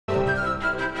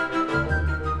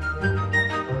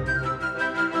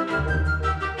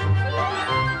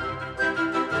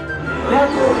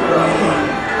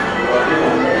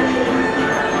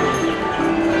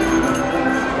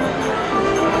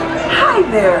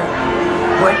there.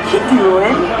 What you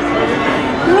doing?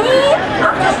 Me?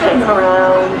 I'm just hanging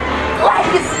around. Glad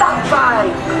you stopped by.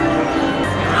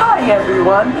 Hi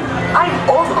everyone. I'm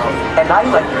Olaf, and I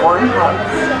like warm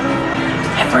hugs.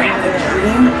 Ever have a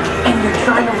dream and you're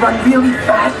trying to run really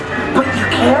fast, but you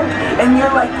can't, and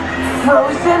you're like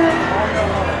frozen?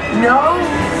 No?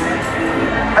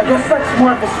 I guess that's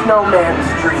more of a snowman's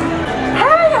dream.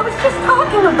 Hey, I was just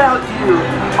talking about you.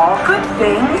 All good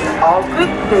things, all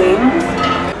good things.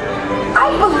 I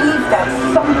believe that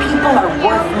some people are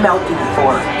worth melting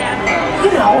for.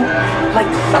 You know,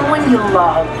 like someone you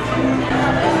love.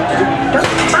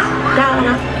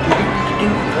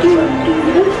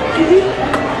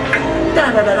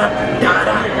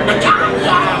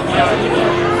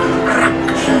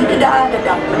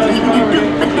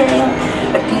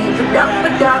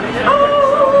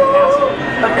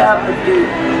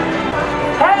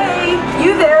 Hey,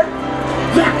 you there?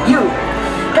 Yeah, you.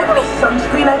 Have any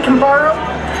sunscreen I can borrow?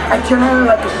 I generally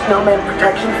like a snowman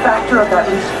protection factor of at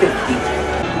least 50.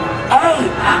 Hey,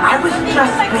 I was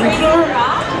just thinking.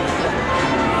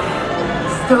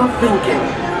 Still thinking.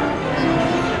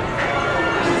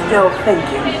 Still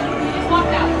thinking.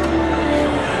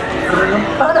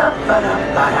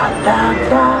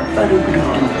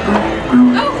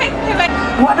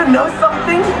 Want to know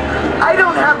something? I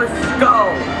don't have a skull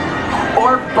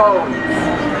or bones.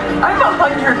 I'm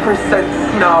 100%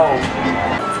 snow.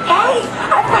 Hey,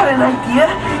 I've got an idea.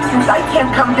 Since I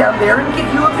can't come down there and give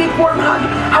you a big warm hug,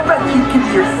 how about you give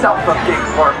yourself a big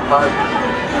warm hug?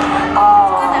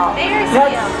 Aw,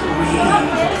 that's sweet.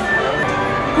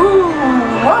 Ooh,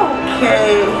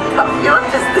 okay. I'm feeling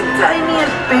just the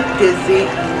tiniest bit dizzy.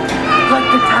 Like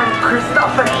the time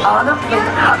Kristoff and Anna played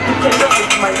hot potato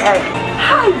with my head.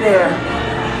 Hi there.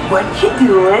 What you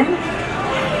doing?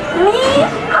 Me?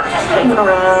 I'm just hanging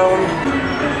around.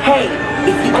 Hey,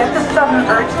 if you get the sudden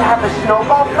urge to have a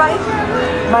snowball fight,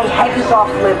 my head is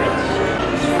off limits.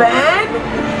 Sven?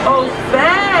 Oh,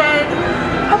 Sven!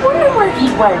 I wonder where he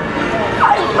went.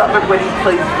 I love it when he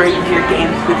plays reindeer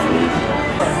games with me.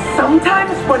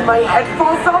 Sometimes when my head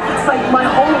falls off, it's like my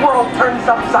whole world turns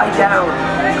upside down.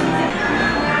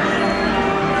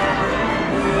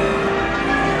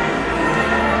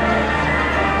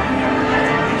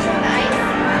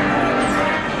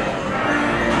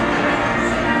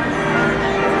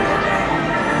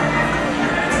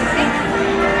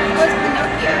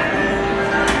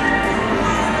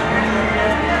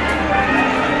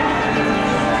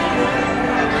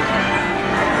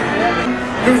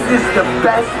 This is the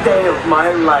best day of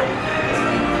my life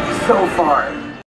so far.